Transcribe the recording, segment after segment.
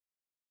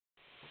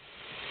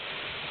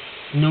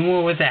No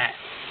more with that.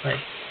 Right.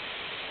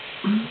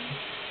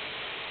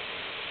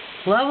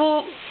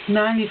 Level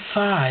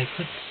 95.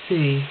 Let's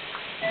see.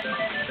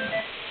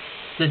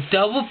 The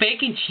double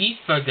bacon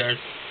cheeseburger.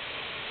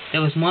 It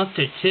was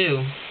mustard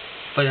too,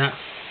 but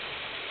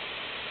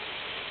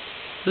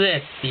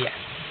let's see.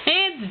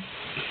 And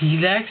he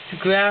likes to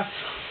grab.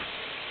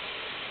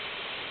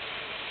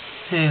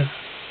 He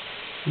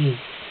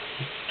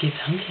gets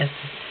hungry.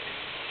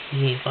 He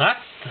eats lots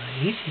of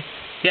stuff.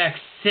 Yeah,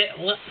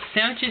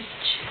 sandwiches,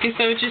 chicken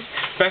sandwiches,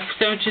 breakfast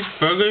sandwiches,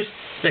 burgers,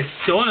 like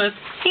donuts,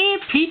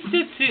 and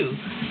pizza too.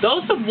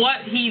 Those are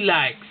what he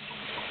likes.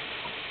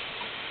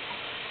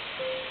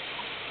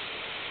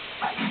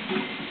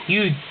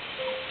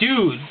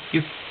 Dude,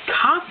 you're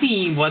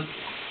copying what.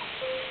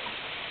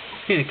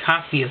 He's gonna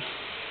copy us.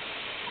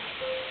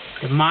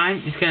 The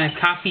mind is gonna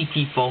copy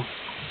people.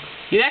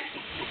 You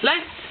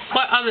like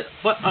what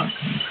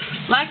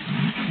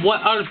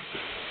other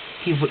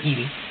people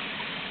eating.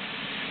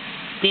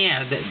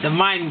 Yeah, the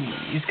mind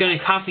is gonna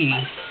copy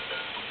you.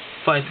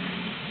 But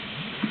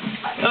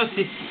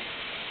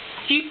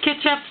do you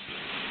ketchup?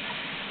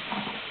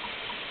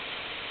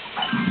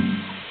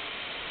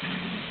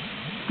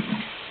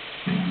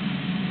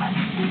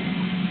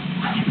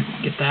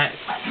 Get that.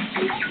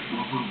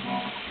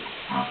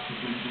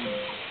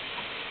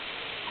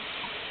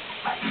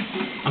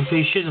 I'm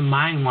pretty sure the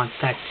mind wants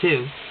that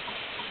too.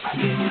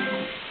 Okay.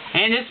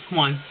 And this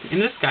one,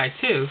 and this guy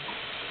too.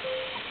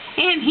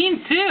 And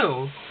him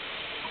too.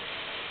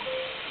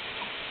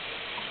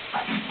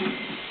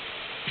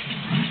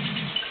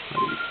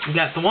 We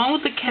got the one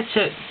with the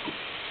ketchup.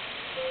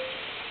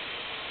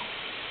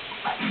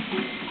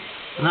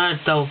 Another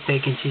double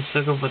bacon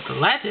cheeseburger with the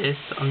lettuce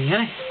on the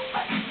other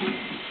hand.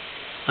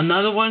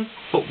 Another one,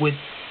 but with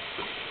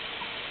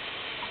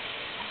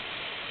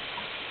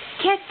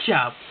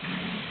ketchup.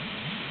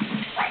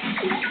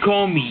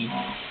 Call me.